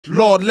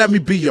Lord, let me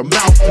be your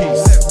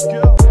mouthpiece.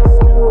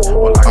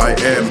 I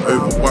am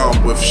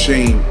overwhelmed with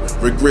shame,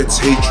 regrets,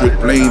 hatred,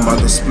 blame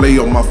I display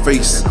on my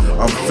face.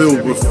 I'm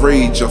filled with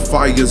rage, a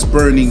fire's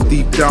burning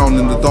deep down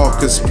in the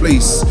darkest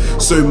place.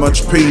 So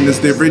much pain, is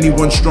there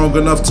anyone strong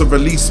enough to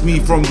release me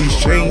from these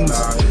chains?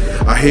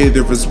 I hear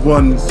there is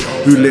one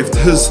who left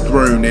his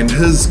throne and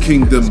his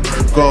kingdom,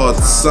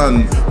 God's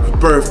son,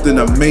 birthed in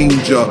a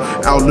manger,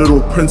 our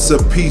little Prince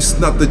of Peace.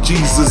 Not the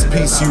Jesus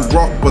peace you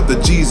rock, but the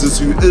Jesus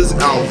who is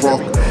our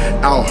rock,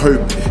 our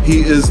hope.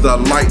 He is the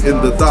light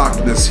in the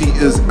darkness, he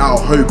is our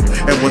hope.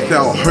 And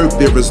without hope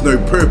there is no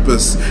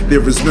purpose,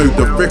 there is no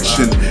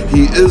direction.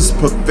 He is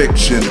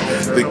perfection,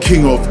 the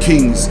King of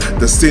Kings,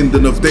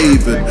 descendant of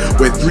David.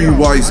 Where three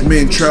wise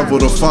men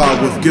traveled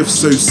afar with gifts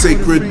so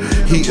sacred.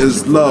 He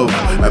is love,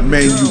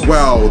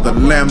 Emmanuel, the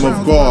Lamb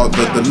of God,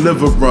 the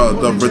deliverer,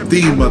 the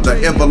redeemer,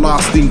 the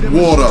everlasting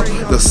water,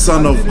 the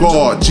Son of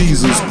God,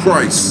 Jesus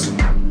Christ.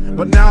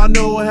 But now I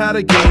know how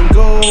the game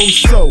goes,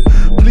 so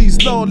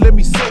please Lord let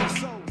me say